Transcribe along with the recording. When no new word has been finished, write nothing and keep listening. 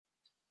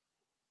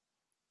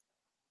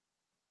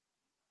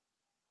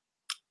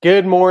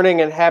Good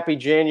morning and happy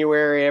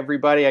January,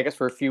 everybody. I guess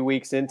we're a few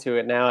weeks into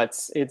it now.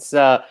 It's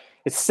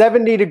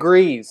 70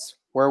 degrees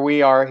where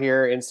we are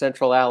here in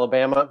Central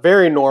Alabama.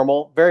 Very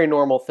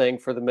normal thing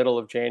for the middle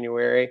of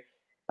January.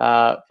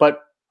 But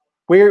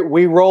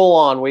we roll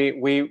on.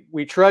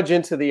 We trudge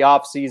into the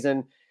off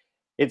season.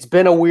 It's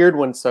been a weird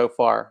one so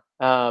far.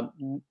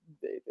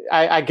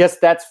 I guess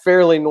that's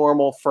fairly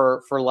normal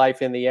for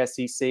life in the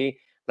SEC. And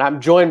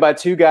I'm joined by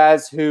two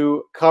guys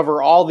who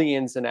cover all the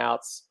ins and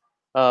outs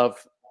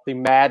of the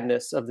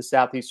madness of the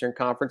Southeastern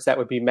Conference. That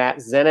would be Matt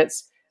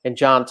Zenitz and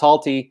John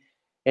Talty.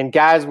 And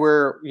guys,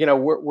 we're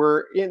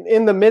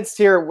in the midst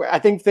here. I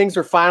think things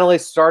are finally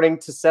starting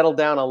to settle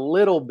down a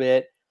little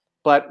bit,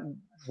 but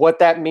what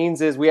that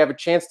means is we have a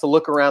chance to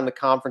look around the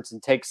conference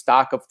and take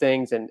stock of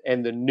things and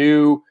the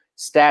new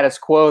status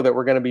quo that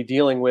we're going to be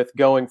dealing with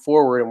going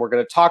forward. And we're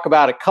going to talk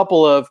about a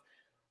couple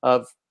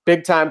of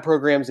big time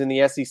programs in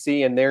the SEC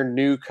and their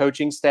new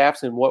coaching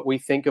staffs and what we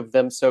think of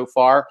them so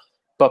far.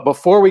 But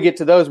before we get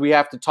to those, we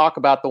have to talk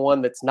about the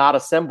one that's not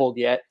assembled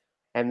yet,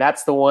 and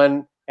that's the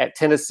one at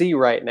Tennessee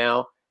right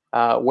now,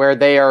 where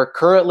they are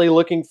currently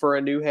looking for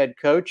a new head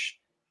coach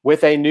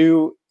with a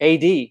new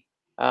AD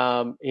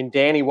in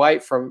Danny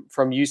White from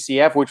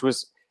UCF, which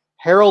was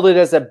heralded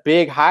as a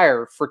big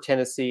hire for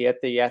Tennessee at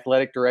the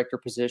athletic director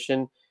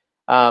position.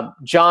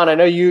 John, I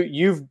know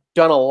you've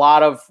done a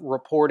lot of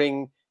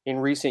reporting in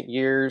recent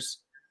years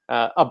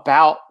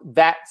about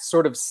that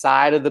sort of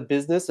side of the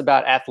business,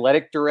 about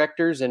athletic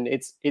directors. And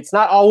it's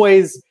not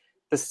always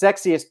the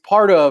sexiest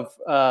part of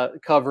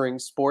covering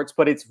sports,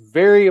 but it's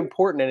very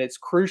important and it's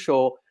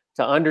crucial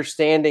to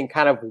understanding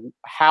kind of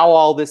how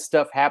all this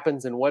stuff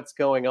happens and what's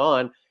going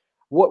on.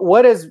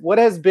 What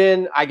has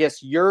been, I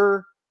guess,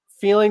 your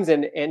feelings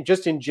and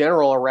just in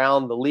general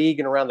around the league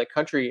and around the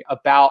country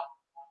about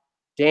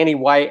Danny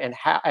White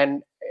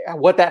and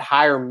what that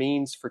hire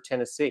means for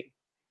Tennessee?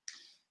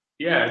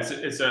 Yeah,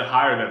 it's a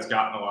hire that's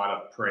gotten a lot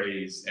of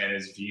praise and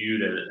is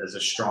viewed as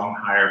a strong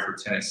hire for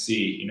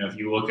Tennessee. If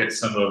you look at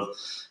some of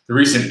the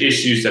recent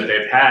issues that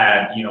they've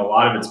had, a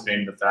lot of it's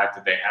been the fact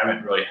that they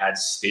haven't really had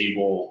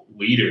stable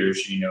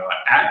leaders,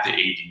 at the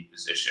AD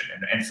position.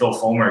 And Phil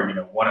Fulmer,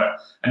 won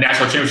a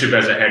national championship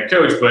as a head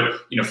coach,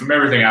 but, from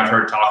everything I've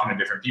heard talking to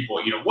different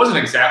people, wasn't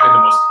exactly the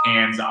most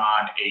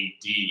hands-on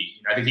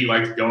AD. I think he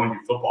liked going to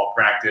football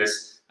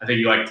practice. I think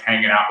he liked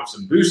hanging out with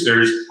some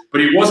boosters,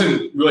 but he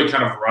wasn't really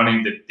kind of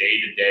running the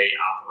day-to-day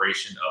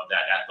operation of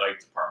that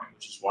athletic department,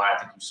 which is why I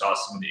think you saw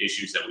some of the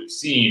issues that we've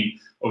seen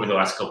over the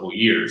last couple of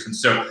years. And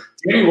so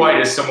Danny White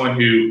is someone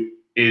who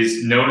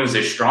is known as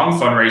a strong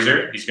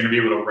fundraiser. He's going to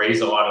be able to raise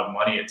a lot of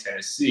money at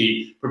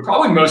Tennessee, but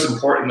probably most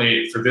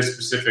importantly for this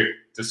specific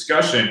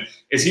discussion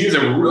is he has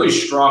a really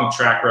strong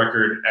track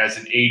record as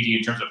an AD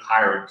in terms of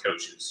hiring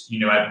coaches.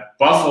 At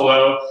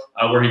Buffalo,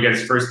 where he got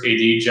his first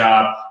AD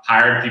job,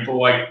 hired people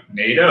like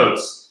Nate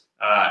Oates.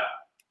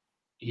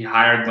 He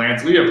hired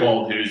Lance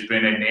Leopold, who's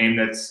been a name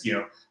that's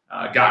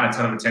gotten a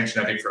ton of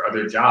attention, I think, for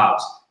other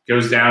jobs.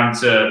 Goes down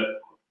to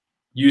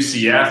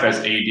UCF as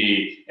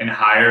AD and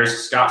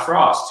hires Scott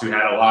Frost, who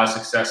had a lot of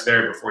success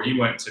there before he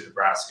went to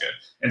Nebraska.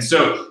 And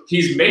so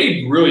he's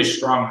made really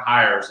strong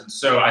hires. And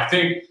so I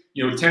think,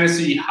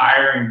 Tennessee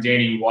hiring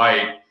Danny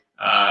White,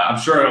 I'm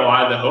sure a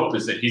lot of the hope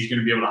is that he's going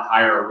to be able to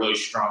hire a really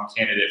strong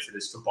candidate for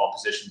this football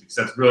position, because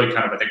that's really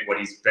kind of, I think, what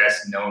he's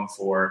best known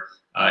for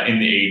in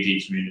the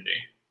AD community.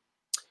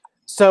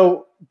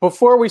 So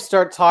before we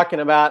start talking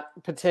about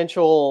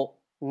potential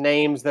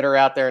names that are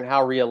out there and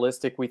how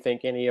realistic we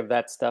think any of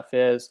that stuff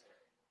is,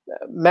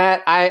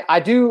 Matt, I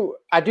do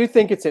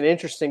think it's an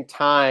interesting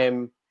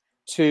time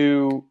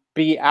to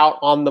be out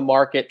on the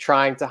market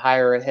trying to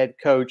hire a head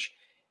coach.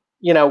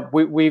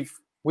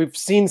 We've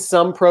seen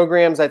some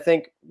programs, I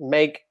think,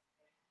 make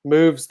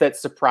moves that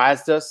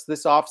surprised us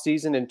this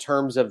offseason in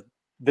terms of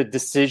the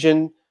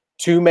decision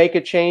to make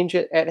a change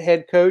at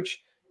head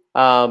coach.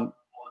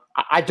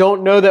 I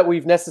don't know that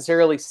we've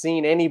necessarily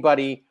seen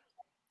anybody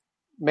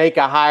make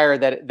a hire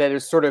that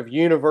is sort of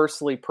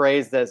universally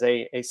praised as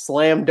a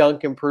slam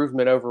dunk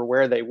improvement over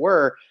where they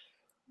were.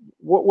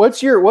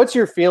 What's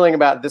your feeling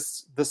about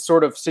this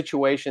sort of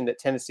situation that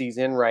Tennessee's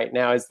in right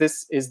now? Is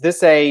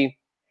this a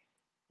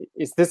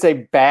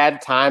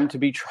bad time to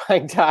be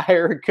trying to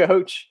hire a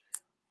coach?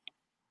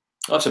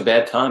 Well, it's a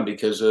bad time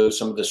because of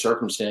some of the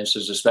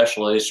circumstances,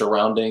 especially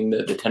surrounding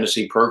the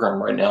Tennessee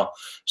program right now.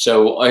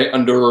 So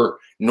under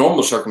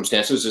normal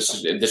circumstances,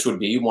 this would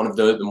be one of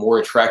the more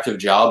attractive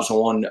jobs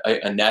on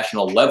a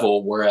national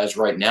level, whereas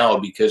right now,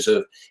 because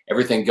of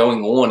everything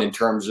going on in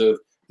terms of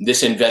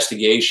this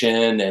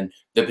investigation and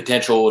the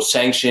potential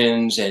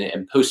sanctions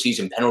and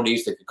postseason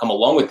penalties that could come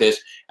along with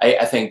this,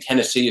 I think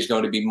Tennessee is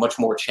going to be much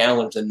more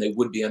challenged than they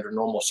would be under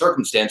normal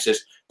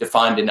circumstances to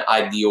find an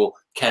ideal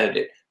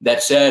candidate.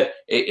 That said,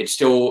 it's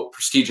still a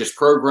prestigious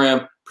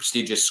program,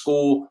 prestigious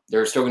school. There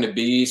are still going to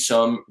be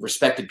some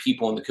respected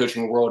people in the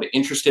coaching world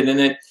interested in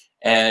it.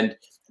 And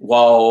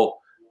while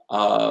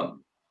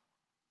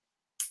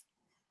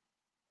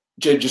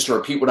just to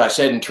repeat what I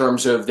said in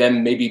terms of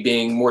them maybe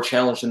being more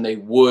challenged than they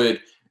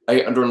would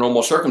under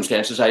normal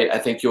circumstances, I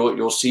think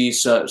you'll see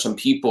some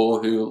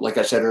people who, like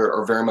I said,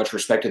 are very much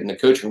respected in the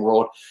coaching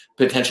world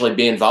potentially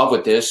be involved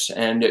with this.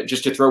 And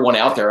just to throw one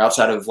out there,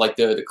 outside of like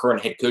the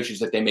current head coaches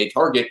that they may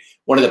target,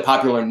 one of the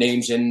popular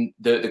names in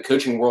the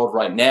coaching world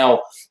right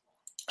now,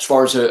 as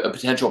far as a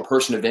potential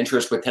person of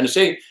interest with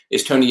Tennessee,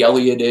 is Tony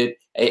Elliott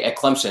at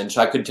Clemson.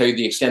 So I couldn't tell you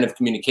the extent of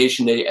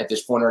communication at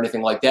this point or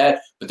anything like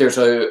that, but there's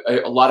a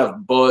lot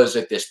of buzz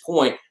at this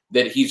point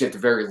that he's at the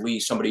very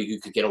least somebody who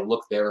could get a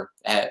look there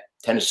at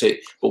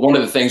Tennessee. But one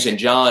of the things, and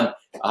John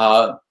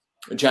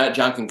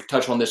can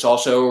touch on this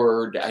also,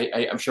 or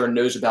I'm sure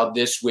knows about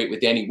this with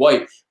Danny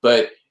White,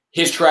 but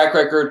his track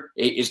record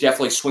is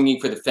definitely swinging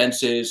for the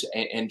fences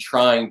and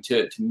trying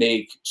to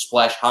make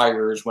splash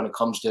hires when it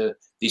comes to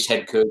these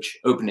head coach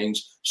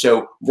openings.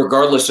 So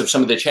regardless of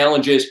some of the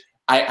challenges,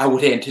 I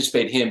would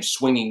anticipate him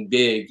swinging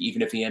big,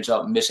 even if he ends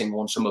up missing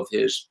on some of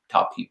his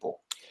top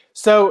people.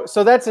 So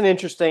that's an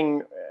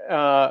interesting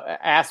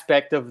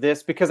aspect of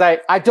this, because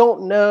I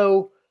don't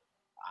know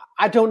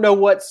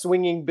what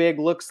swinging big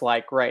looks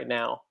like right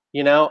now.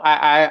 You know,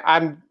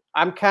 I'm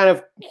kind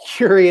of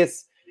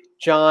curious,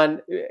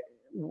 John,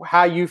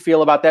 how you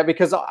feel about that,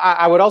 because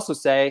I would also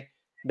say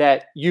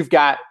that you've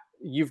got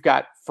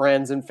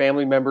friends and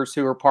family members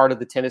who are part of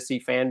the Tennessee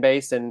fan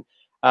base, and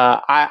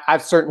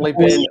I've certainly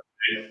been.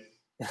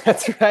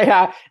 That's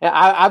right.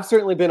 I've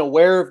certainly been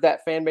aware of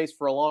that fan base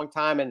for a long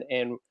time,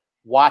 and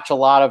watch a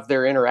lot of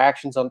their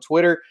interactions on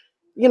Twitter.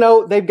 You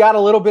know, they've got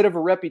a little bit of a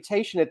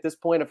reputation at this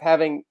point of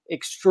having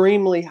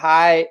extremely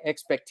high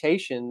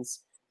expectations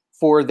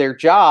for their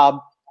job.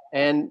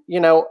 And, you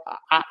know,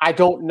 I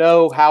don't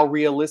know how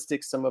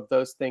realistic some of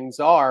those things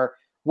are.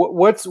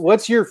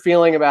 What's your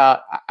feeling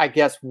about, I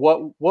guess,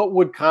 what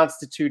would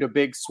constitute a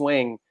big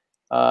swing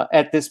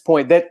at this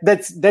point?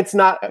 That's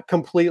not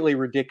completely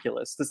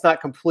ridiculous. That's not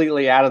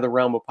completely out of the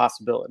realm of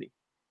possibility.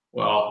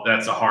 Well,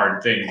 that's a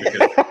hard thing because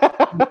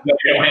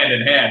they go hand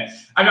in hand.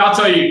 I mean, I'll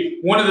tell you,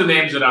 one of the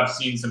names that I've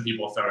seen some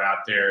people throw out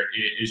there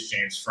is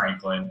James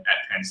Franklin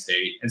at Penn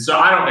State. And so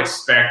I don't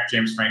expect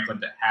James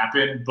Franklin to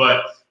happen,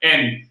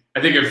 and I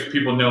think if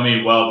people know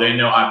me well, they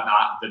know I'm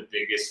not the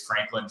biggest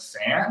Franklin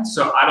fan.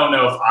 So I don't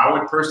know if I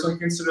would personally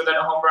consider that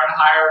a home run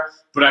hire,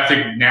 but I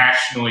think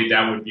nationally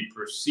that would be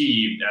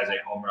perceived as a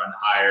home run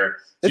hire.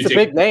 It's a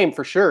big name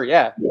for sure,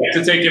 yeah.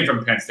 To take him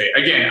from Penn State.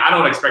 Again, I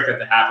don't expect that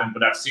to happen,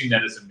 but I've seen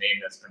that as a name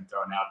that's been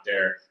thrown out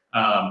there.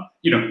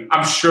 You know,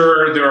 I'm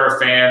sure there are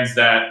fans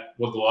that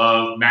would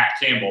love Matt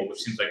Campbell,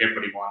 which seems like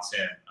everybody wants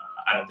him.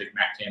 I don't think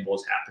Matt Campbell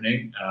is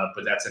happening,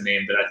 but that's a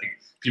name that I think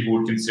people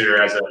would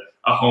consider as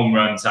a home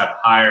run type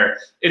hire.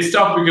 It's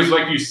tough because,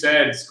 like you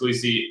said,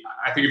 Scalise,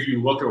 I think if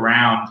you look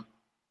around,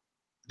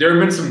 there have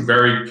been some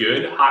very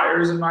good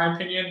hires, in my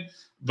opinion,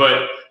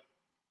 but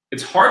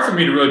it's hard for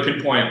me to really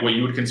pinpoint what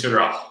you would consider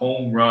a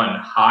home run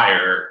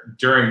hire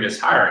during this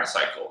hiring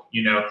cycle.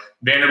 You know,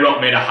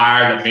 Vanderbilt made a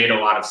hire that made a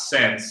lot of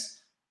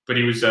sense, but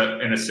he was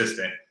an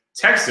assistant.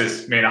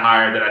 Texas made a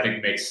hire that I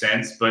think makes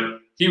sense, but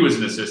he was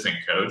an assistant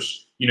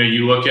coach. You know,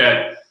 you look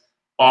at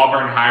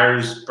Auburn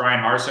hires Brian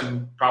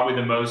Harsin, probably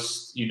the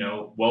most, you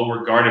know,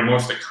 well-regarded,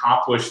 most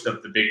accomplished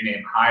of the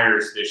big-name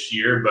hires this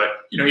year. But,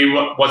 you know, he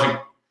wasn't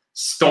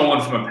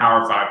stolen from a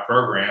Power 5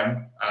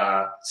 program.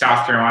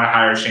 South Carolina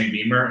hires Shane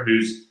Beamer,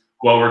 who's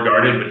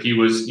well-regarded, but he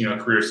was, you know, a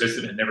career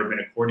assistant, had never been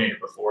a coordinator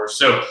before.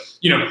 So,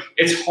 you know,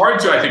 it's hard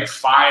to, I think,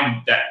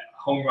 find that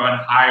home run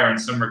hire in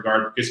some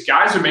regard because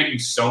guys are making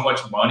so much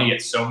money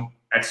at so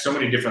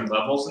many different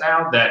levels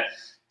now that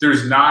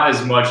there's not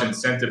as much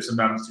incentive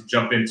sometimes to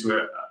jump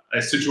into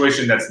a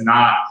situation that's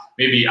not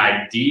maybe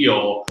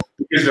ideal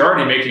because they're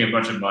already making a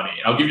bunch of money.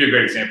 And I'll give you a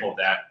great example of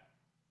that.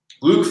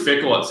 Luke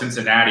Fickell at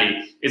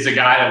Cincinnati is a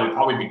guy that would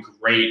probably be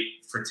great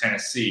for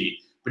Tennessee,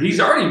 but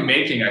he's already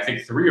making, I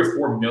think, $3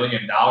 or $4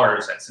 million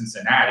at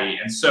Cincinnati.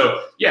 And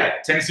so, yeah,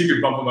 Tennessee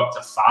could bump him up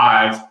to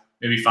 5,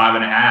 maybe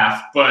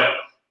 5.5. But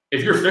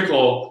if you're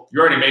Fickell,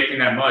 you're already making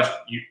that much.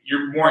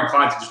 You're more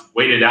inclined to just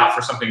wait it out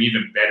for something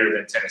even better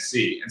than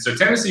Tennessee. And so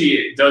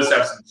Tennessee does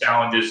have some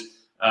challenges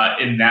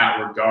in that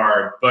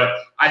regard. But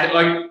I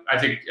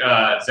think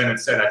Zenit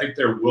said, I think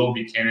there will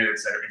be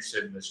candidates that are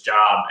interested in this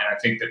job. And I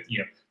think that, you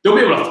know, they'll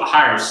be able to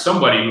hire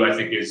somebody who I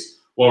think is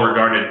well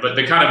regarded. But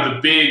the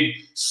big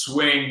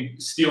swing,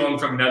 stealing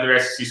from another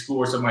SEC school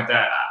or something like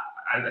that,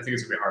 I think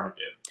it's going to be hard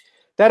to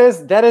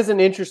do. That is an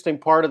interesting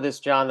part of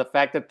this, John, the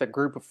fact that the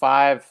group of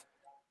five,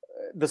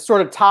 the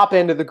sort of top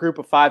end of the group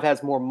of five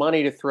has more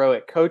money to throw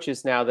at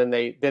coaches now than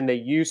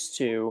they used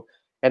to.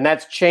 And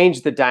that's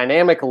changed the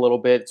dynamic a little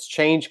bit. It's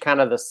changed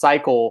kind of the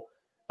cycle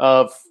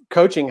of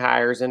coaching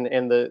hires and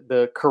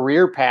the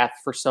career path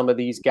for some of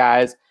these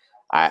guys.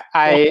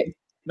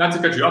 Not to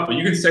cut you off, but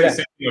you can say the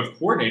same thing of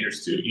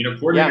coordinators too. You know,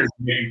 coordinators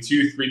are getting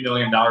 $2-3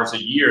 million a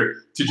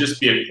year to just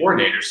be a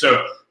coordinator.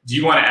 So do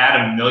you want to add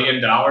 $1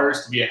 million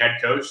to be a head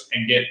coach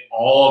and get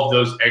all of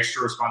those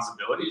extra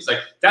responsibilities? Like,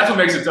 that's what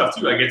makes it tough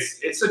too. Like,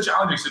 it's a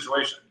challenging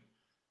situation.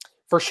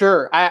 For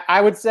sure.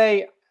 I would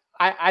say,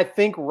 I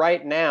think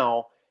right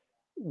now,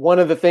 one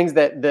of the things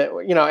that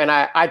you know, and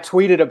I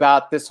tweeted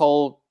about this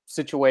whole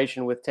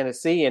situation with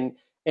Tennessee, and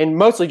and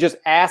mostly just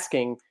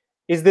asking,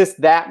 is this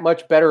that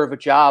much better of a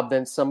job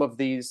than some of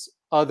these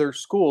other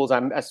schools?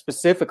 I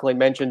specifically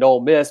mentioned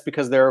Ole Miss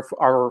because there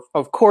are,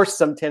 of course,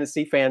 some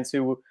Tennessee fans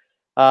who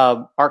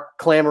are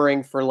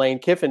clamoring for Lane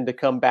Kiffin to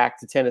come back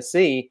to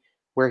Tennessee,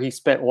 where he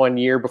spent 1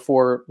 year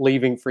before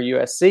leaving for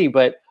USC.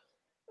 But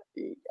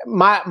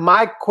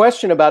my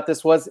question about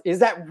this was, is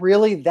that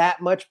really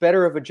that much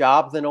better of a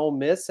job than Ole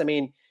Miss? I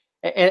mean,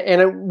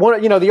 and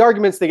one, the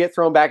arguments that get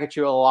thrown back at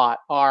you a lot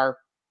are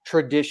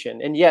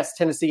tradition. And yes,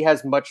 Tennessee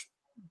has much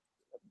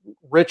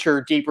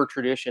richer, deeper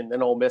tradition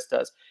than Ole Miss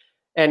does.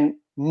 And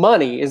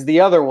money is the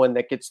other one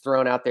that gets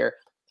thrown out there.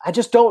 I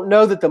just don't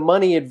know that the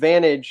money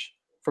advantage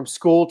from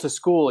school to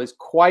school is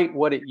quite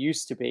what it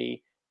used to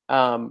be.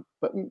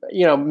 But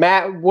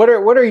Matt, what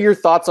are your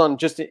thoughts on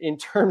just in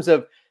terms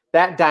of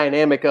that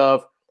dynamic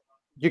of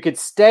you could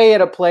stay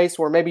at a place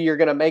where maybe you're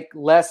going to make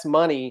less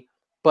money,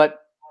 but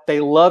they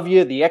love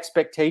you, the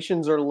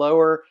expectations are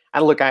lower.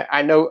 And look,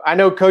 I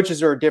know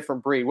coaches are a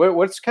different breed.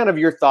 What's kind of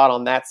your thought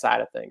on that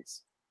side of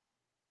things?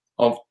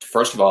 Well,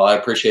 first of all, I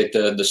appreciate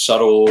the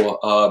subtle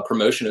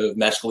promotion of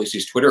Matt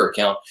Scalisi's Twitter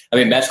account. I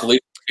mean, Matt Scalisi,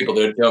 people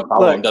that don't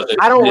follow him, does it.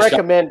 I don't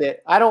recommend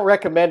it. I don't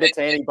recommend it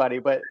to anybody,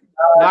 but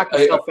knock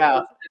yourself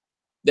out.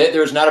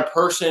 There's not a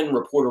person,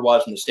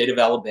 reporter-wise, in the state of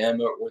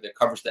Alabama or that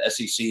covers the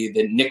SEC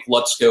that Nick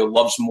Lutzko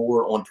loves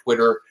more on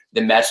Twitter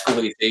than Matt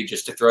Scalisi,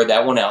 just to throw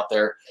that one out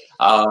there.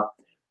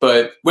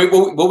 But wait,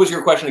 what was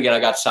your question again? I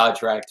got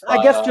sidetracked.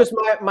 I guess just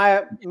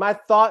my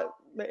thought.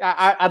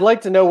 I'd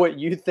like to know what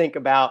you think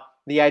about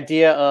the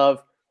idea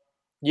of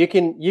you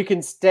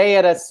can stay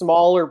at a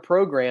smaller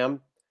program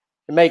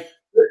and make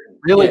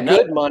really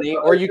good money,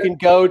 or you can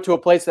go to a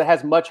place that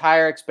has much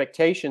higher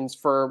expectations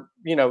for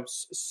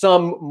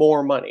some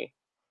more money.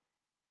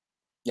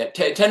 Yeah,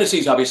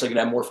 Tennessee's obviously going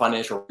to have more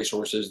financial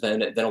resources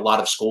than a lot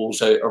of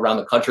schools around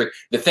the country.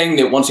 The thing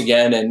that, once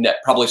again, and that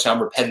probably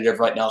sound repetitive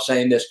right now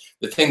saying this,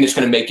 the thing that's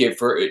going to make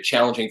it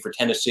challenging for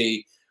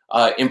Tennessee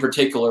in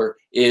particular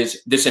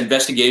is this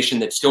investigation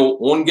that's still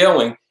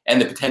ongoing and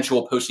the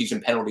potential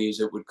postseason penalties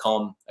that would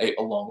come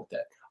along with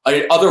that.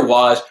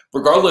 Otherwise,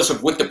 regardless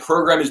of what the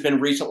program has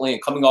been recently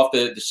and coming off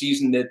the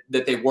season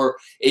that they were,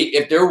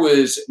 if there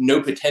was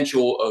no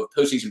potential of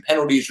postseason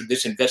penalties or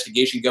this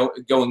investigation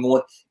going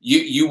on,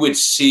 you would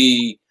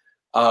see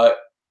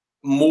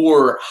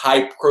more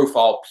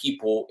high-profile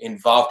people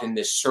involved in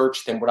this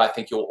search than what I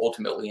think you'll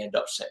ultimately end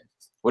up seeing,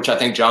 which I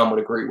think John would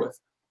agree with.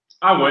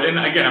 I would. And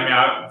again,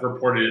 I've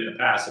reported it in the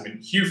past.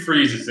 Hugh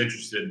Freeze is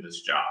interested in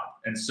this job.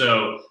 And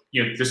so,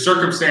 the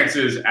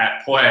circumstances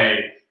at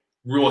play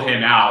rule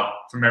him out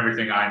from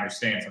everything I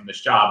understand from this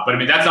job.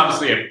 But that's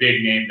obviously a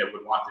big name that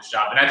would want this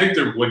job. And I think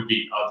there would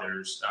be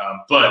others.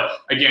 But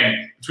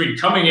again, between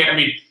coming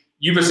in,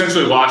 you've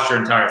essentially lost your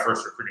entire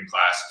first recruiting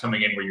class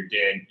coming in where you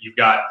did. You've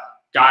got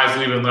guys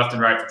leaving left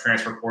and right for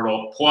transfer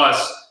portal.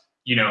 Plus,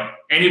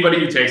 anybody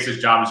who takes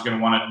this job is going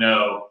to want to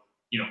know,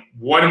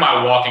 what am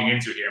I walking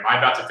into here? Am I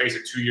about to face a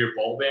 2-year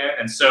bowl ban?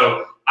 And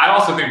so I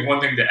also think one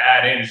thing to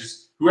add in is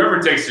just whoever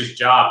takes this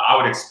job, I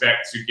would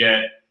expect to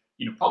get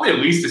probably at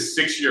least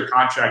a 6-year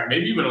contract,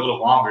 maybe even a little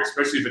longer,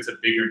 especially if it's a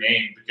bigger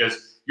name,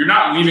 because you're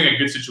not leaving a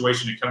good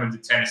situation to come into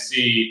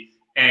Tennessee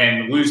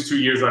and lose 2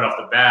 years right off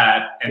the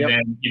bat. And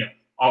then,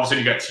 all of a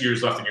sudden you got 2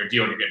 years left in your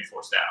deal and you're getting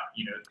forced out.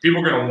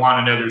 People are going to want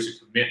to know there's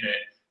a commitment,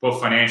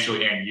 both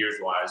financially and years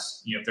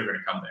wise, if they're going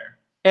to come there.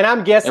 And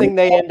I'm guessing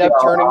they end up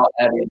turning.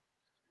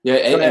 Yeah,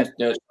 and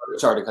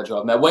sorry to cut you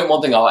off, Matt.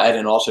 One thing I'll add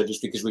in also,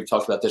 just because we've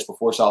talked about this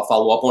before, so I'll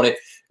follow up on it.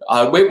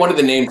 One of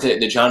the names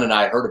that John and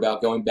I heard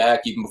about going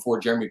back even before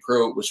Jeremy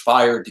Pruitt was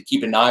fired to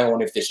keep an eye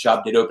on if this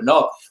job did open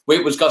up,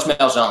 was Gus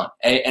Malzahn.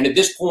 And at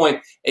this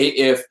point,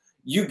 if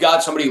you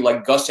got somebody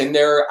like Gus in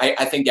there,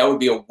 I think that would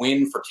be a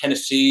win for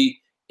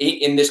Tennessee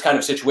in this kind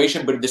of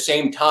situation. But at the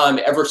same time,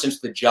 ever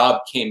since the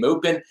job came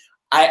open,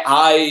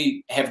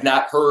 I have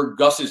not heard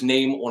Gus's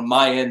name on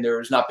my end. There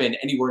has not been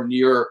anywhere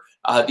near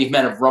the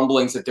amount of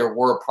rumblings that there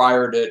were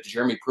prior to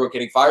Jeremy Pruitt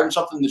getting fired, and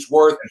something that's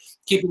worth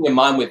keeping in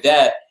mind with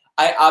that.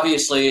 I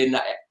obviously, and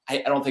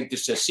I don't think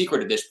this is a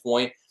secret at this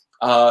point,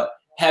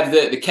 have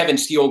the Kevin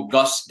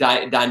Steele-Gus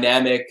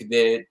dynamic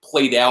that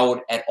played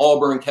out at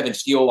Auburn. Kevin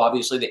Steele,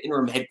 obviously the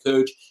interim head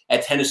coach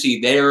at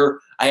Tennessee there.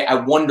 I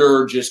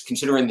wonder, just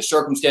considering the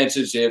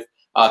circumstances, if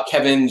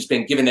Kevin's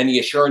been given any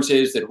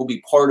assurances that he'll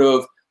be part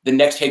of the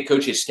next head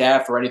coach's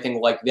staff or anything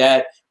like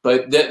that.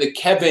 But the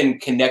Kevin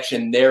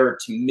connection there,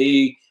 to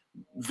me,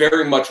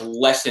 very much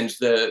lessens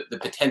the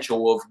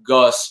potential of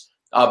Gus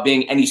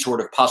being any sort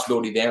of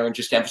possibility there. And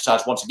just to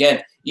emphasize once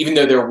again, even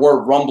though there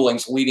were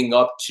rumblings leading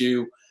up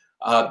to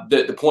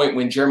the point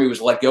when Jeremy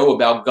was let go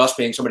about Gus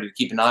being somebody to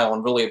keep an eye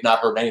on, really have not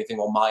heard anything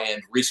on my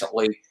end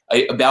recently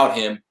about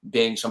him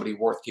being somebody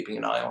worth keeping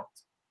an eye on.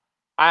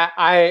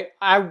 I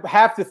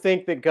have to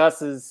think that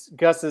Gus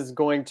is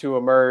going to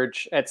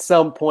emerge at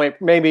some point.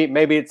 Maybe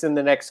it's in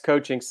the next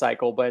coaching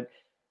cycle, but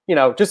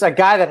just a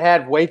guy that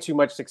had way too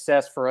much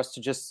success for us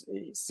to just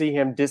see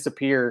him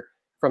disappear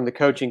from the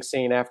coaching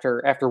scene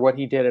after what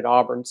he did at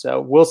Auburn.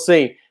 So we'll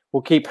see.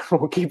 We'll keep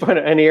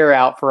an ear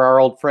out for our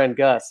old friend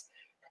Gus.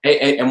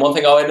 And one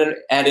thing I'll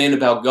add in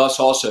about Gus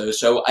also.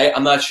 So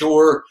I'm not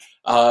sure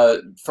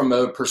from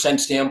a percent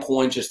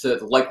standpoint, just the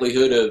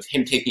likelihood of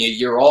him taking a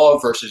year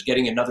off versus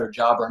getting another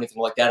job or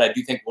anything like that. I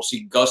do think we'll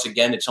see Gus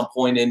again at some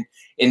point in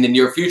the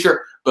near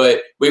future.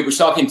 But we was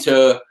talking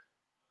to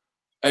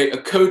a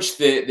coach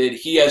that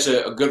he has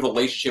a good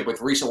relationship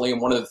with recently. And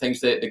one of the things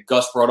that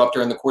Gus brought up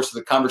during the course of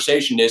the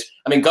conversation is,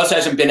 I mean, Gus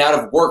hasn't been out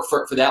of work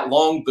for that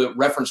long, but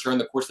referenced during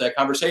the course of that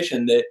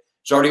conversation that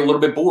he's already a little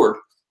bit bored.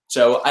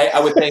 So I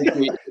would think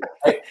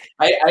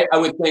I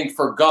would think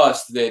for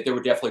Gus that there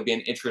would definitely be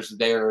an interest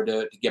there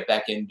to get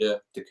back into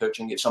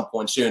coaching at some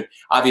point soon.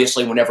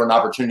 Obviously, whenever an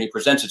opportunity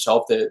presents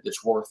itself,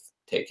 that's worth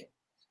taking.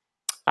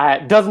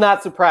 It does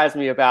not surprise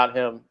me about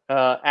him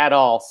at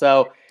all.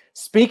 So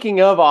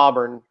speaking of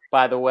Auburn,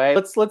 by the way,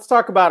 let's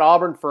talk about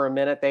Auburn for a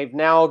minute. They've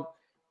now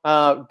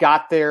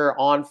got their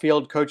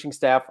on-field coaching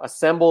staff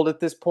assembled at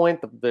this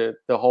point. The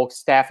whole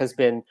staff has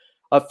been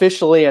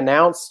officially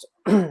announced,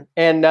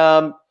 and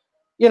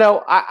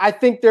I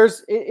think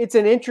it's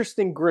an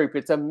interesting group.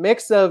 It's a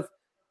mix of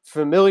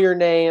familiar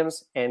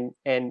names and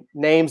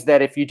names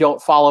that if you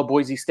don't follow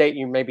Boise State,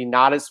 you're maybe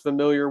not as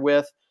familiar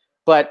with.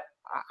 But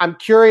I'm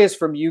curious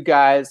from you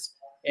guys,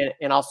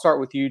 and I'll start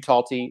with you,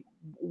 Talty.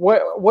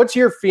 What's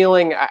your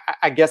feeling,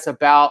 I guess,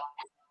 about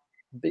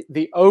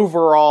the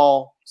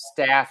overall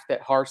staff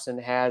that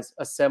Harsin has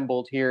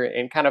assembled here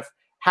and kind of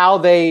how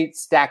they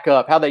stack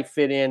up, how they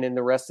fit in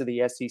the rest of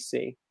the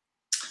SEC?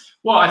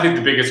 Well, I think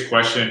the biggest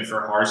question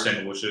for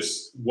Harsin was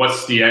just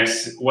what's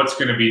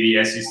going to be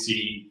the SEC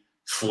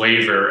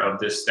flavor of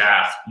this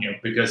staff,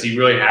 because he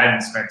really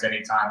hadn't spent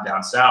any time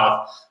down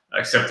south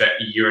except that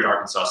year at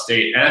Arkansas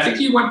State. And I think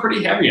he went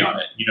pretty heavy on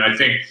it.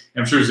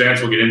 I'm sure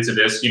Zance will get into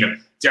this.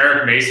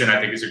 Derek Mason, I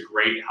think, is a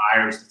great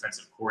hire as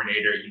defensive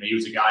coordinator. He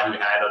was a guy who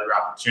had other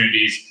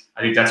opportunities.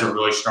 I think that's a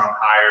really strong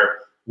hire.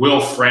 Will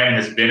Friend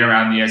has been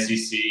around the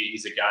SEC.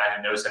 He's a guy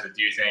who knows how to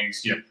do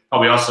things,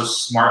 probably also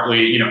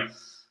smartly,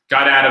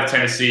 got out of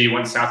Tennessee,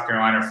 went to South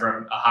Carolina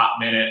for a hot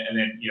minute, and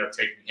then,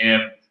 taking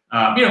him.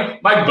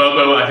 Mike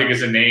Bobo, I think,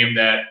 is a name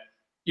that,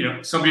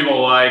 some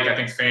people like. I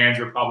think fans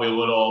are probably a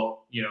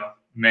little,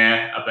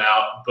 meh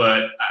about,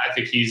 but I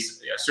think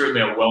he's certainly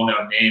a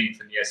well-known name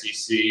from the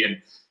SEC.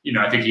 And,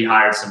 I think he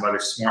hired some other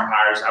smart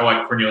hires. I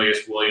like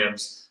Cornelius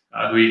Williams,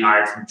 who he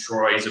hired from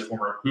Troy. He's a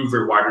former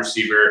Hoover wide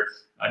receiver,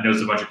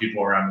 knows a bunch of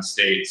people around the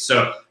state.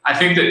 So I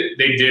think that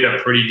they did a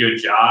pretty good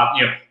job.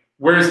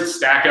 Where does it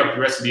stack up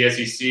the rest of the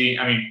SEC?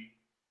 I mean,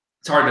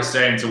 it's hard to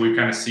say until we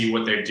kind of see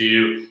what they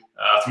do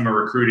from a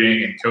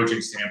recruiting and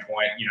coaching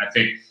standpoint. I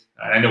think,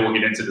 and I know we'll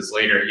get into this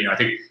later, I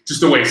think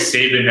just the way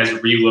Saban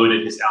has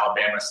reloaded his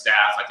Alabama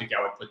staff, I think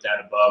I would put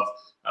that above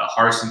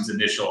Harsin's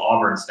initial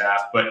Auburn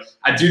staff. But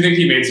I do think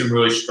he made some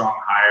really strong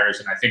hires,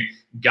 and I think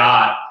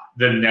got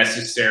the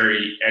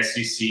necessary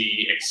SEC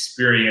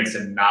experience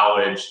and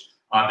knowledge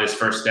on this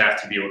first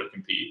staff to be able to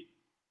compete.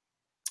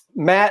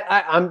 Matt,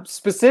 I'm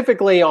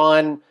specifically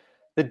on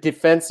the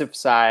defensive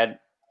side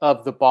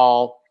of the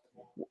ball.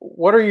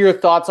 What are your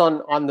thoughts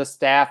on the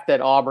staff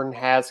that Auburn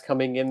has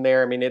coming in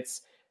there? I mean,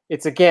 it's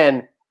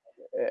again,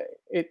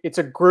 it's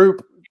a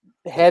group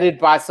headed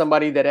by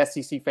somebody that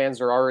SEC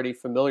fans are already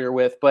familiar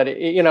with, but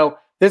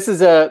this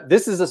is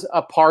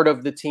a part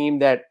of the team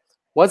that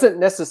wasn't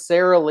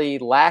necessarily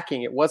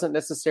lacking. It wasn't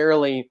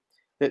necessarily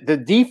the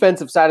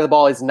defensive side of the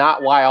ball is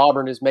not why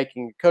Auburn is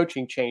making a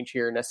coaching change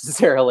here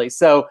necessarily.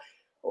 So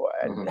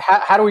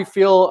how do we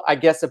feel, I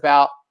guess,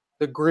 about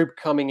the group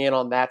coming in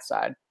on that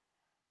side?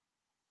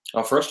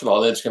 Well, first of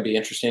all, it's going to be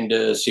interesting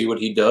to see what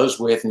he does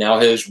with now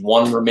his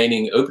one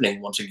remaining opening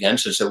once again,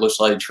 since it looks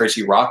like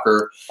Tracy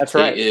Rocker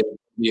is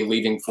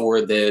leaving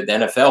for the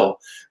NFL.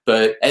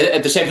 But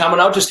at the same time,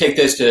 and I'll just take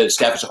this to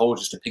staff as a whole,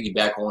 just to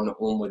piggyback on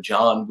what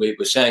John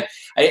was saying,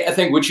 I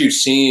think what you've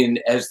seen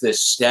as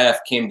this staff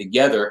came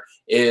together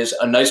is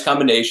a nice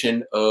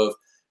combination of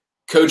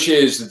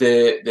coaches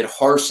that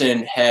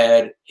Harsin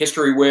had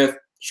history with,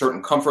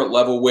 certain comfort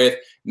level with,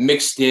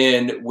 mixed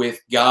in with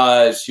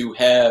guys who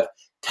have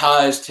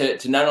ties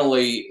to not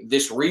only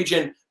this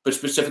region, but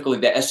specifically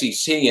the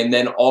SEC, and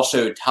then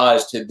also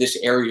ties to this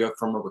area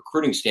from a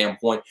recruiting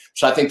standpoint.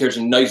 So I think there's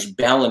a nice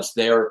balance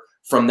there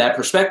from that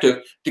perspective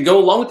to go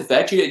along with the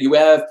fact you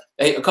have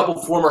a couple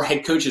of former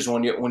head coaches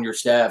on your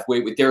staff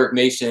with Derek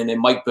Mason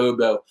and Mike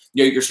Bobo.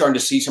 You're starting to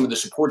see some of the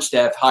support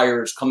staff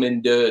hires come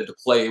into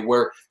play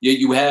where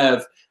you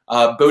have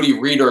Bodie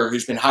Reeder,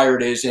 who's been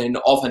hired as an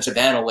offensive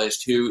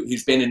analyst,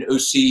 who's been an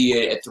OC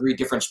at 3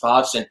 different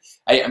spots, and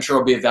I'm sure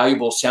will be a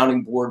valuable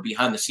sounding board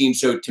behind the scenes.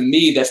 So to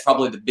me, that's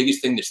probably the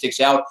biggest thing that sticks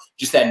out,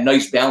 just that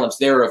nice balance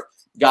there of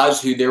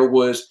guys who there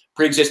was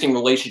pre-existing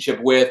relationship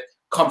with,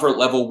 comfort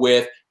level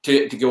with,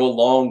 to go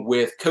along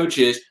with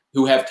coaches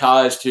who have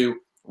ties to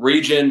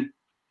region,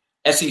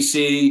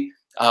 SEC,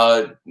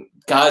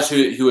 guys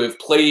who have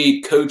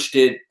played, coached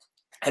it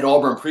at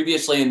Auburn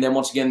previously, and then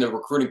once again, the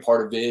recruiting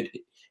part of it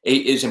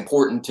is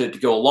important to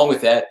go along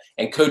with that,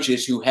 and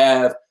coaches who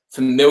have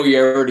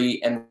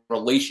familiarity and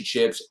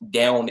relationships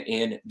down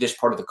in this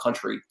part of the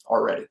country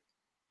already.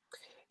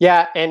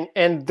 Yeah,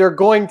 and they're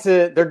going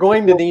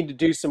to need to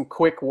do some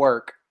quick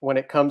work when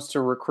it comes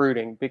to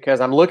recruiting, because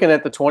I'm looking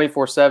at the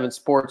 24/7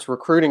 Sports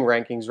recruiting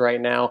rankings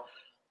right now,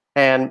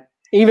 and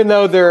even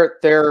though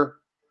they're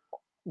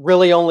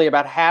really only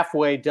about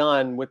halfway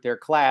done with their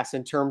class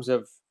in terms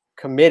of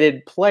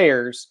committed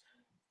players,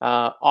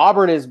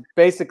 Auburn is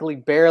basically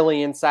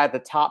barely inside the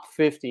top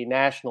 50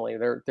 nationally.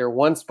 They're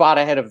one spot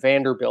ahead of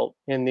Vanderbilt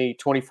in the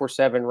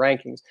 24/7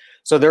 rankings.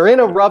 So they're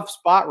in a rough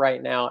spot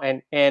right now,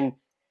 and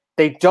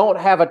they don't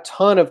have a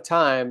ton of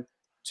time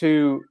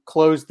to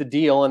close the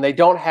deal, and they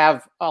don't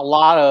have a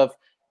lot of,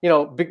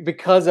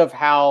 because of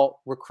how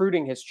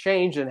recruiting has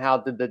changed and how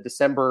the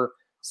December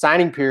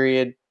signing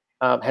period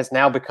has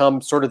now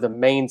become sort of the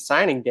main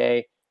signing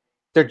day.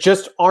 There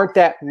just aren't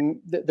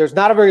there's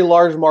not a very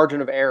large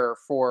margin of error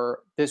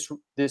for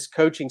this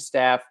coaching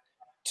staff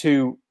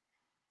to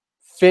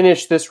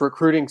finish this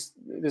recruiting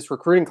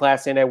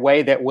class in a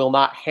way that will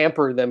not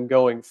hamper them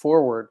going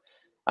forward.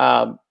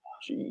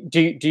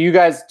 Do you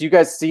guys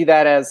see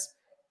that as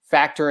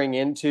factoring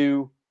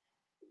into,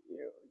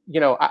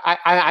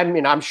 I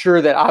mean, I'm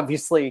sure that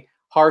obviously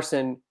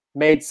Harsin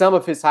made some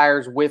of his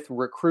hires with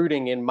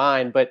recruiting in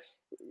mind, but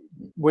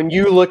when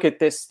you look at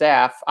this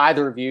staff,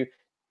 either of you,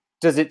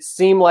 does it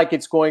seem like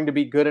it's going to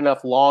be good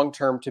enough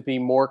long-term to be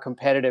more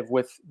competitive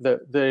with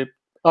the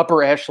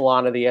upper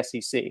echelon of the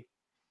SEC?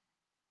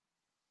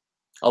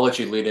 I'll let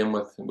you lead in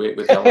with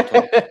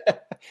Hamilton.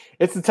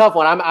 It's a tough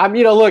one. I'm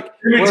look,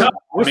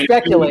 we're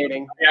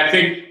speculating. I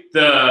think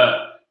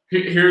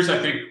here's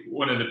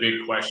one of the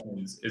big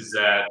questions is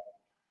that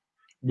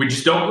we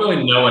just don't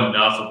really know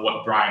enough of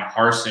what Brian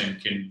Harsin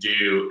can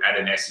do at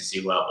an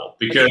SEC level,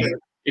 because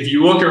if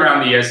you look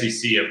around the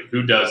SEC of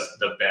who does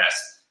the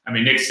best, I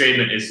mean, Nick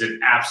Saban is an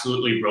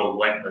absolutely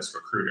relentless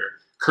recruiter.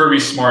 Kirby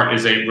Smart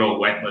is a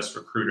relentless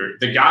recruiter.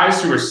 The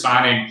guys who are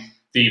signing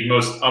the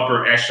most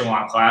upper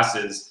echelon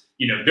classes,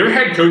 their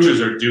head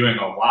coaches are doing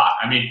a lot.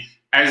 I mean,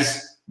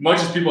 as much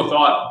as people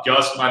thought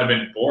Gus might have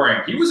been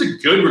boring, he was a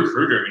good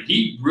recruiter. I mean,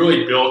 he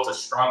really built a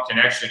strong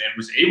connection and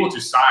was able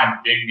to sign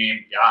big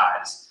name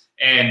guys.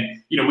 And,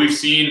 we've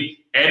seen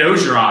Ed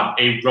Ogeron,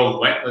 a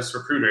relentless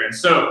recruiter. And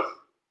so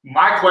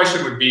my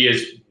question would be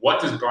is, what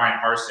does Brian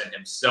Harsin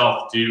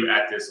himself do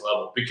at this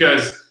level?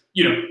 Because,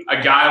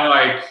 a guy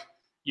like,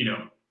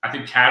 I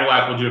think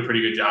Cadillac will do a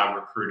pretty good job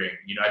recruiting.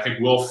 I think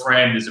Will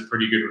Friend is a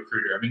pretty good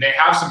recruiter. I mean, they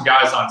have some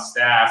guys on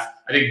staff.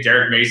 I think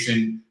Derek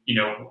Mason,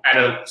 at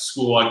a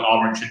school like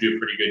Auburn should do a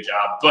pretty good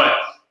job. But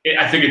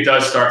I think it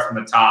does start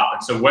from the top.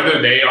 And so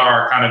whether they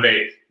are kind of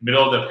a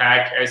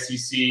middle-of-the-pack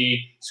SEC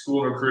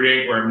school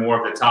recruiting or more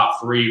of the top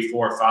 3,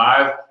 4,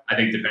 5, I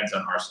think depends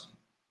on Harsin.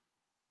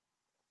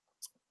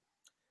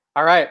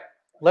 All right.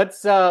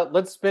 Let's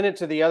spin it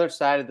to the other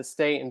side of the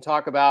state and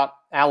talk about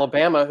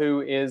Alabama,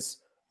 who is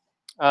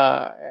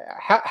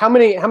how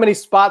many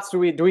spots do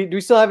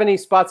we still have any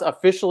spots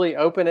officially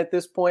open at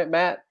this point,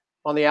 Matt,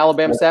 on the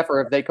Alabama staff,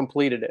 or have they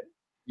completed it?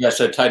 Yeah,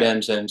 so tight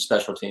ends and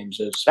special teams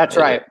is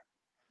right.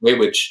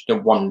 Which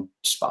one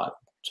spot.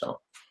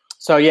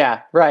 So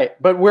yeah, right.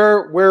 But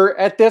we're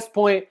at this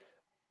point,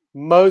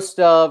 most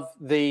of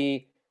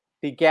the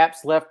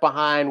gaps left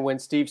behind when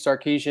Steve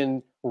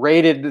Sarkisian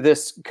rated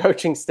this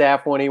coaching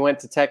staff when he went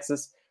to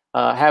Texas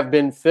have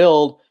been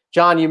filled.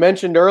 John, you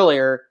mentioned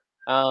earlier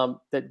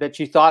that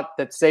you thought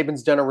that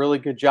Saban's done a really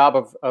good job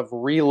of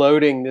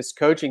reloading this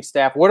coaching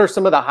staff. What are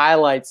some of the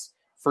highlights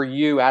for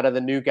you out of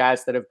the new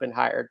guys that have been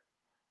hired?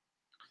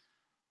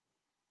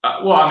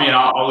 Well, I mean,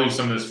 I'll leave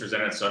some of this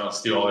presented so I don't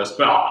steal all this,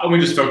 but let me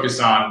just focus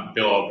on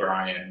Bill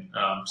O'Brien.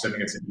 So I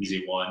think it's an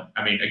easy one.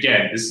 I mean,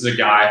 again, this is a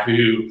guy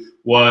who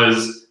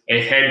was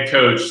a head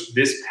coach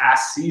this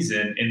past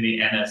season in the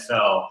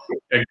NFL,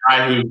 a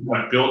guy who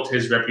built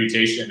his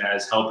reputation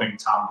as helping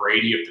Tom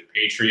Brady of the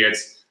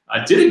Patriots.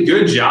 Did a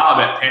good job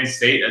at Penn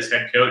State as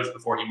head coach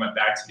before he went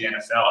back to the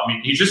NFL. I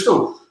mean, he's just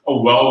a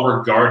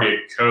well-regarded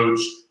coach.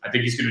 I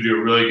think he's going to do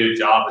a really good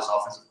job as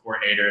offensive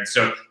coordinator. And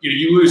so,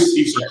 you lose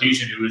Steve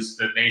Sarkisian, who is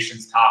the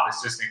nation's top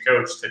assistant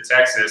coach, to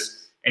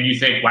Texas, and you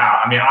think,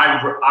 wow. I mean,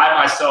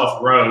 I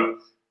myself wrote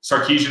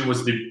Sarkisian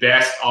was the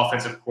best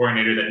offensive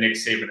coordinator that Nick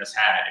Saban has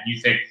had. And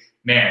you think,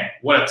 man,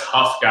 what a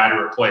tough guy to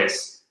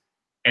replace.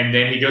 And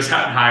then he goes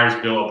out and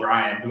hires Bill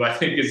O'Brien, who I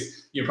think is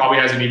probably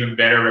has an even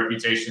better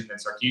reputation than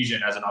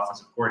Sarkisian as an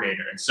offensive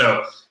coordinator. And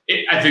so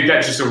I think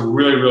that's just a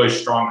really, really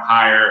strong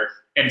hire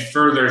and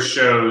further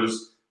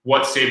shows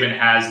what Saban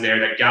has there,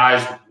 that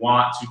guys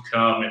want to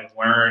come and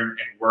learn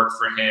and work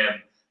for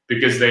him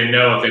because they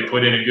know if they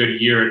put in a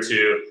good year or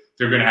two,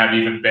 they're going to have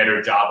even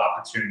better job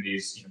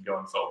opportunities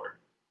going forward.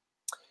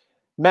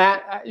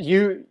 Matt,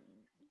 you've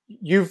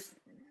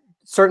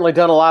certainly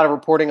done a lot of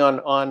reporting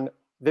on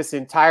this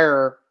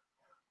entire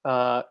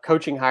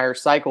coaching hire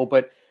cycle,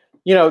 but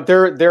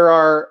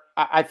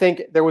I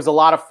think there was a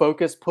lot of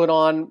focus put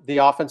on the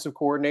offensive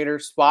coordinator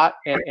spot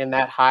and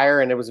that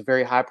hire, and it was a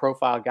very high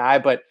profile guy.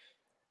 But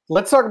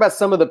let's talk about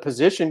some of the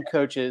position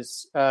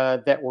coaches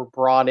that were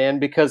brought in,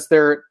 because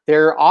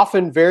they're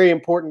often very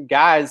important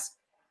guys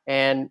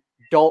and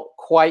don't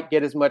quite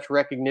get as much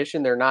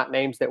recognition. They're not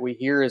names that we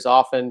hear as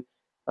often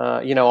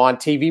on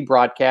TV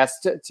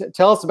broadcasts.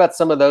 Tell us about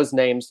some of those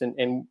names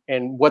and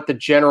what the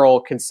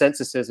general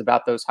consensus is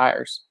about those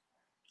hires.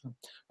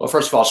 Well,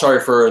 first of all,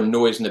 sorry for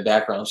noise in the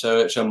background.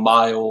 So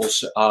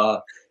Miles,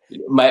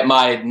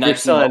 my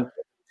 19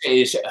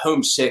 is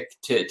homesick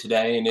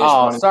today, and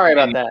is sorry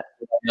about that.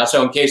 Now,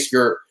 so in case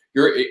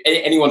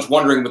anyone's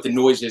wondering what the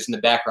noise is in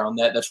the background,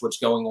 that's what's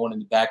going on in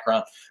the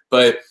background.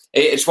 But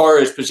as far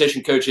as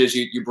position coaches,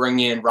 you bring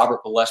in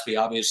Robert Gillespie.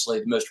 Obviously,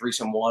 the most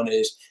recent one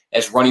is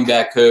as running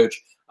back coach,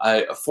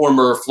 a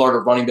former Florida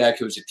running back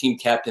who was a team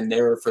captain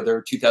there for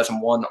their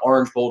 2001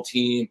 Orange Bowl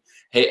team,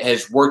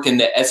 has worked in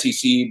the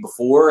SEC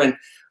before. And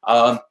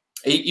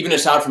even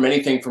aside from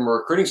anything from a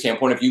recruiting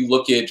standpoint, if you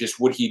look at just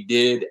what he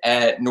did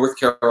at North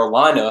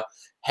Carolina,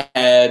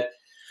 had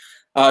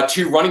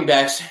two running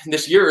backs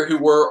this year who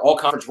were all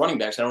conference running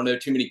backs. I don't know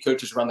too many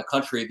coaches around the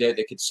country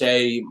that could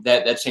say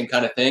that same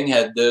kind of thing.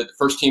 Had the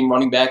first team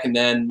running back and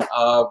then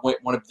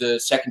one of the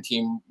second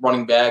team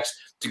running backs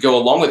to go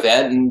along with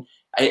that. And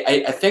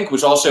I think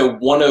was also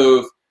one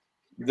of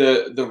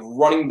the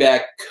running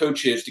back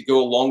coaches to go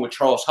along with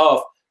Charles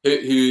Huff,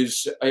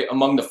 who's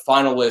among the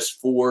finalists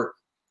for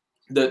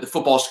the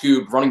Football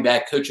Scoop Running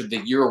Back Coach of the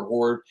Year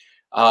award.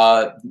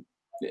 I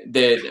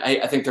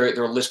think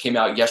their list came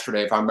out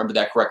yesterday, if I remember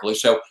that correctly.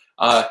 So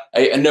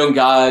a known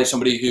guy,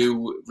 somebody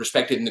who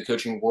respected in the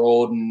coaching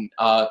world, and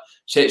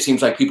it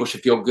seems like people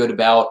should feel good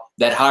about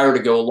that hire to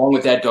go along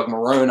with that. Doug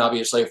Marrone,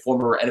 obviously a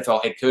former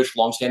NFL head coach,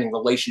 longstanding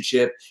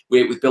relationship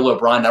with Bill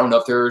O'Brien. I don't know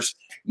if there's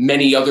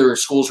many other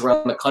schools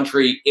around the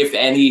country, if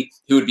any,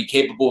 who would be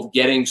capable of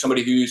getting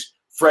somebody who's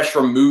fresh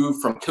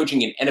removed from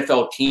coaching an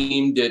NFL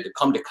team to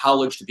come to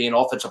college to be an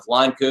offensive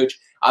line coach.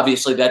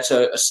 Obviously, that's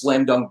a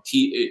slam dunk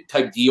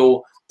type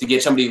deal to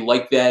get somebody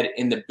like that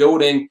in the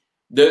building.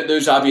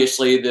 Those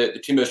obviously the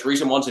two most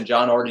recent ones, and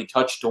John already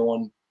touched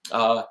on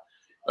Bill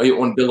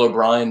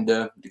O'Brien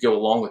to go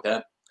along with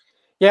that.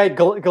 Yeah,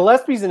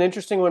 Gillespie's an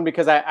interesting one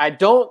because I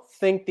don't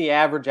think the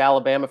average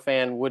Alabama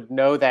fan would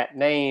know that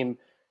name,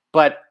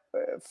 but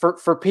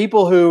for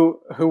people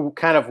who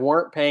kind of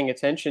weren't paying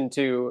attention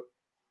to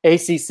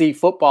ACC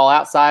football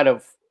outside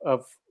of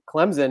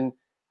Clemson,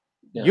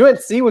 yeah.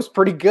 UNC was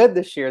pretty good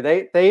this year.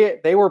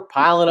 They were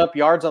piling up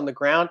yards on the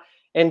ground.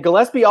 And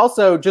Gillespie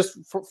also, just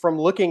from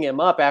looking him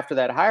up after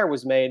that hire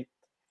was made,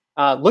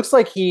 looks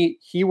like he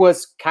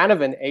was kind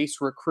of an ace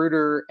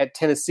recruiter at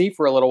Tennessee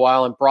for a little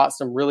while and brought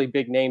some really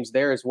big names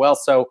there as well.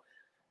 So,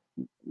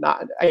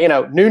 not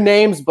new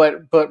names,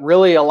 but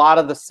really a lot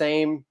of the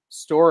same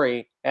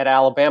story at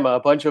Alabama. A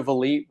bunch of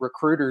elite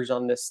recruiters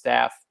on this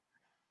staff.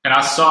 And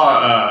I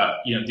saw,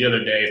 the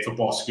other day,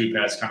 Football Scoop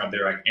has kind of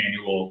their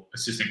annual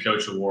assistant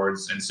coach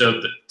awards. And so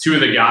the two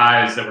of the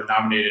guys that were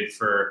nominated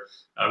for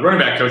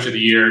running back coach of the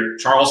year,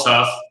 Charles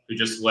Huff, who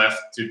just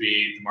left to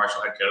be the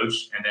Marshall head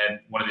coach. And then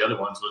one of the other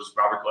ones was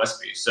Robert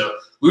Gillespie. So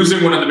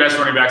losing one of the best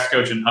running backs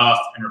coach in Huff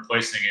and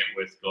replacing it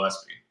with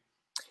Gillespie.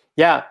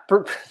 Yeah,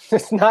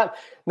 it's not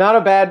a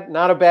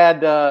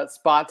bad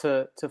spot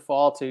to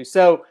fall to.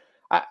 So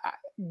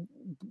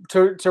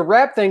to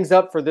wrap things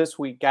up for this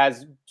week,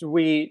 guys,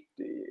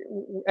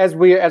 as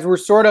we're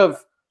sort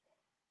of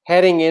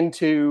heading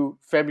into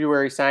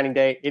February signing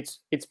day,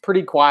 it's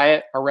pretty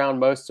quiet around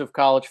most of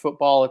college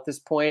football at this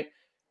point.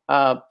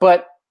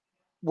 But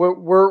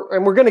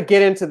we're going to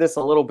get into this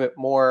a little bit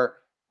more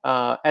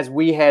as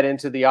we head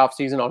into the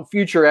offseason on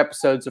future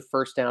episodes of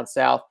First Down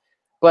South.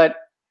 But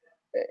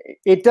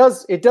it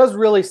does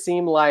really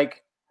seem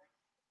like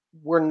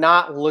we're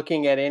not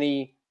looking at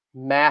any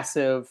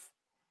massive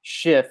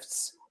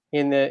shifts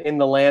in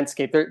the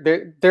landscape.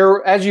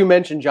 There, as you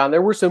mentioned, John,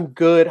 there were some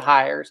good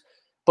hires,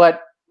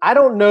 but I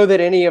don't know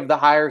that any of the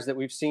hires that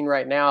we've seen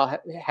right now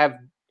have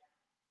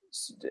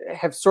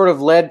sort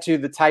of led to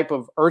the type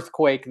of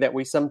earthquake that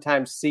we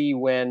sometimes see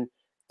when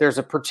there's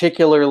a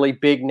particularly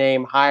big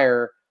name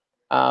hire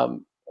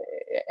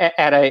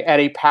at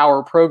a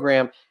power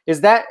program.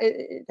 Is that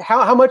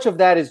how much of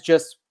that is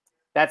just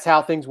that's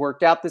how things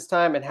worked out this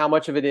time, and how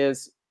much of it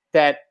is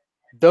that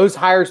those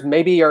hires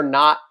maybe are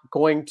not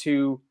going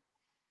to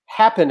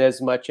happen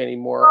as much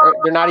anymore, or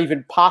they're not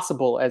even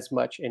possible as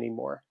much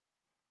anymore?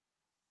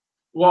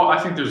 Well,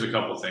 I think there's a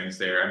couple things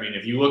there. I mean,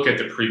 if you look at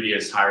the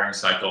previous hiring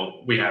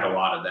cycle, we had a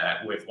lot of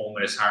that with Ole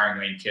Miss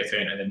hiring Lane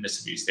Kiffin and then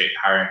Mississippi State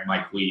hiring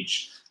Mike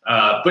Leach.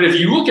 But if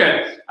you look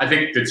at, I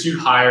think the two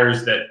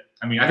hires that,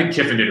 I think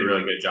Kiffin did a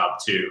really good job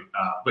too.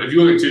 But if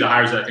you look at two of the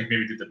hires that I think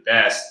maybe did the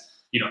best,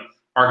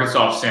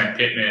 Arkansas, Sam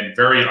Pittman,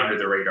 very under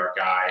the radar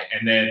guy.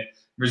 And then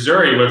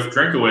Missouri with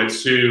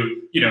Drinkowitz,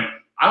 who,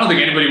 I don't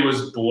think anybody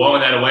was blowing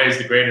that away as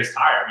the greatest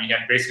hire. He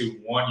had basically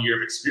 1 year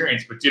of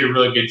experience, but did a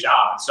really good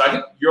job. So I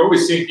think you're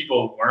always seeing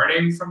people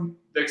learning from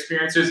the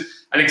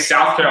experiences. I think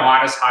South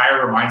Carolina's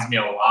hire reminds me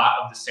a lot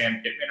of the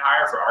Sam Pittman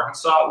hire for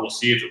Arkansas. We'll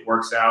see if it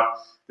works out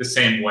the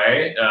same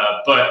way.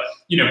 But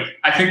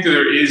I think that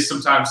there is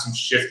sometimes some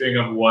shifting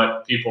of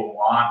what people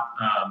want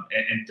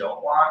and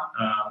don't want.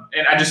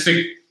 And I just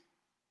think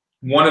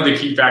one of the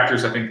key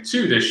factors, I think,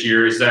 too, this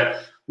year is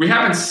that we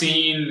haven't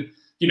seen,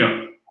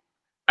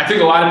 I think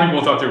a lot of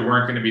people thought there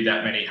weren't going to be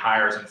that many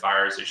hires and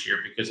fires this year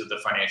because of the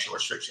financial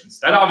restrictions.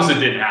 That obviously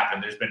didn't happen.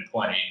 There's been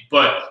plenty.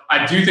 But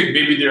I do think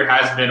maybe there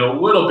has been a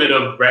little bit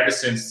of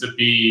reticence to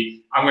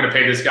be, I'm going to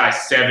pay this guy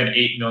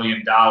 $7-8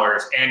 million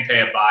and pay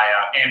a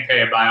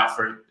buyout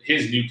for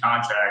his new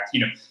contract.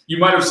 You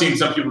might have seen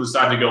some people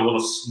decide to go a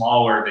little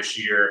smaller this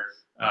year.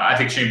 I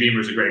think Shane Beamer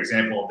is a great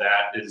example of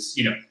that.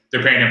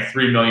 They're paying him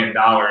 $3 million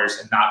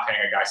and not paying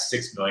a guy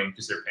 $6 million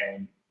because they're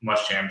paying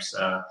Muschamp's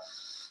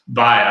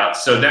buyout.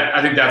 So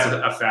I think that's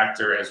a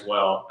factor as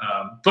well.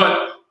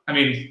 But I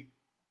mean,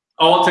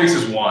 all it takes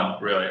is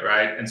one, really,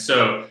 right? And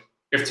so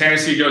if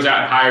Tennessee goes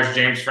out and hires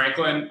James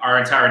Franklin, our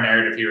entire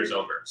narrative here is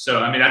over. So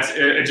I mean, that's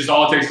it. Just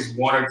all it takes is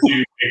one or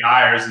two big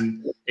hires,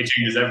 and it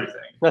changes everything.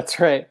 That's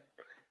right.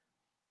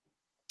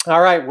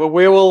 All right. Well,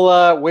 we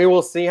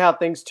will see how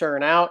things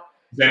turn out.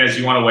 Dennis,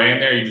 you want to weigh in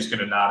there? You're just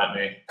going to nod at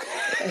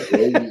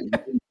me.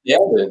 Yeah.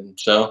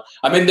 So,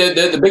 I mean,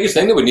 the biggest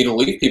thing that we need to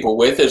leave people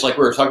with is, like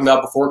we were talking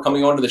about before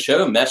coming onto the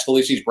show, Matt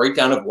Scalisi's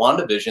breakdown of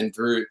WandaVision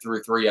through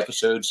 3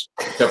 episodes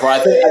so far. I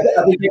think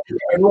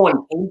everyone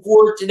came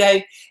for it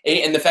today,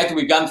 and the fact that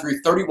we've gotten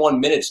through 31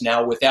 minutes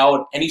now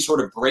without any sort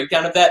of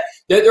breakdown of that,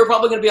 there are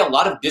probably going to be a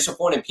lot of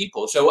disappointed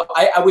people. So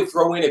I would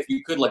throw in, if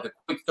you could, like a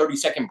quick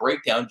 30-second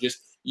breakdown, just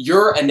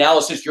your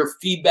analysis, your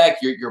feedback,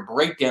 your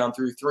breakdown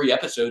through 3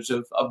 episodes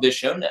of this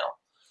show now.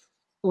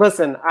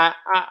 Listen,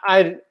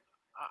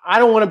 I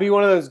don't want to be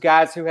one of those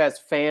guys who has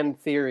fan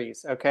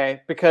theories,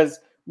 okay? Because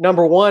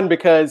number one,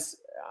 because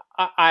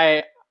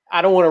I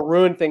don't want to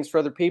ruin things for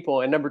other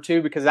people, and number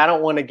two, because I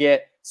don't want to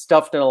get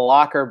stuffed in a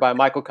locker by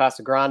Michael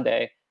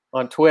Casagrande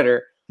on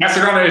Twitter.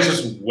 Casagrande is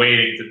just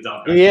waiting to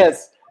dump it. He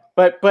is,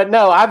 but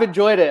no, I've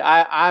enjoyed it.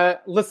 I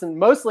listen.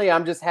 Mostly,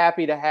 I'm just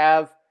happy to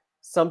have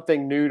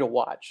something new to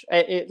watch.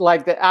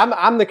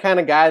 I'm the kind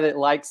of guy that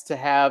likes to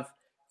have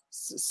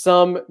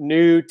some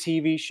new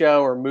TV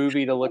show or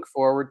movie to look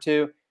forward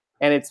to.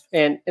 And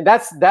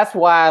that's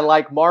why I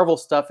like Marvel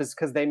stuff, is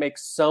because they make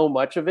so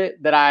much of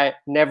it that I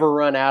never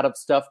run out of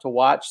stuff to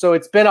watch. So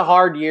it's been a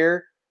hard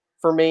year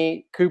for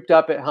me, cooped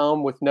up at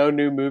home with no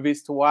new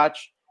movies to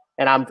watch.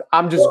 And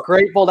I'm just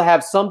grateful to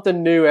have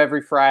something new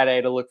every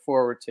Friday to look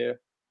forward to.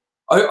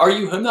 Are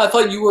you home? I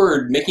thought you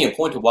were making a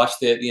point to watch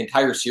the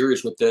entire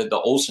series with the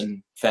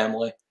Olsen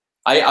family.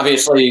 I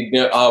obviously,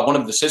 one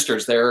of the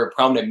sisters there, a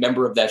prominent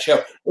member of that show.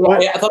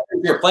 I thought that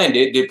was your plan.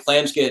 Did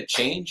plans get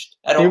changed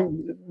at all?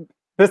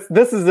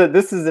 This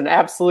is an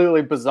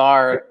absolutely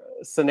bizarre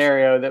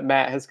scenario that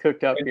Matt has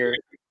cooked up here.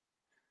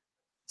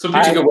 So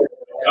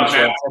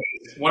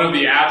one of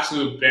the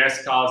absolute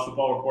best college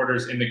football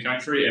reporters in the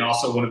country, and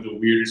also one of the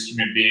weirdest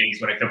human beings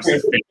when it comes to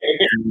fake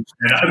news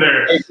and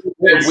other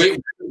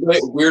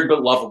weird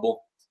but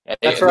lovable.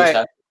 That's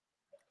right.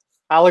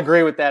 I'll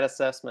agree with that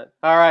assessment.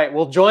 All right.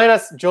 Well, join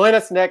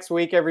us next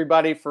week,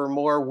 everybody, for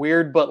more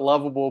weird but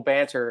lovable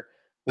banter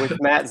with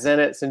Matt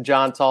Zenitz and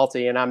John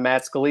Talty. And I'm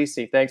Matt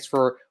Scalisi. Thanks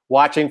for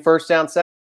watching First Down Second.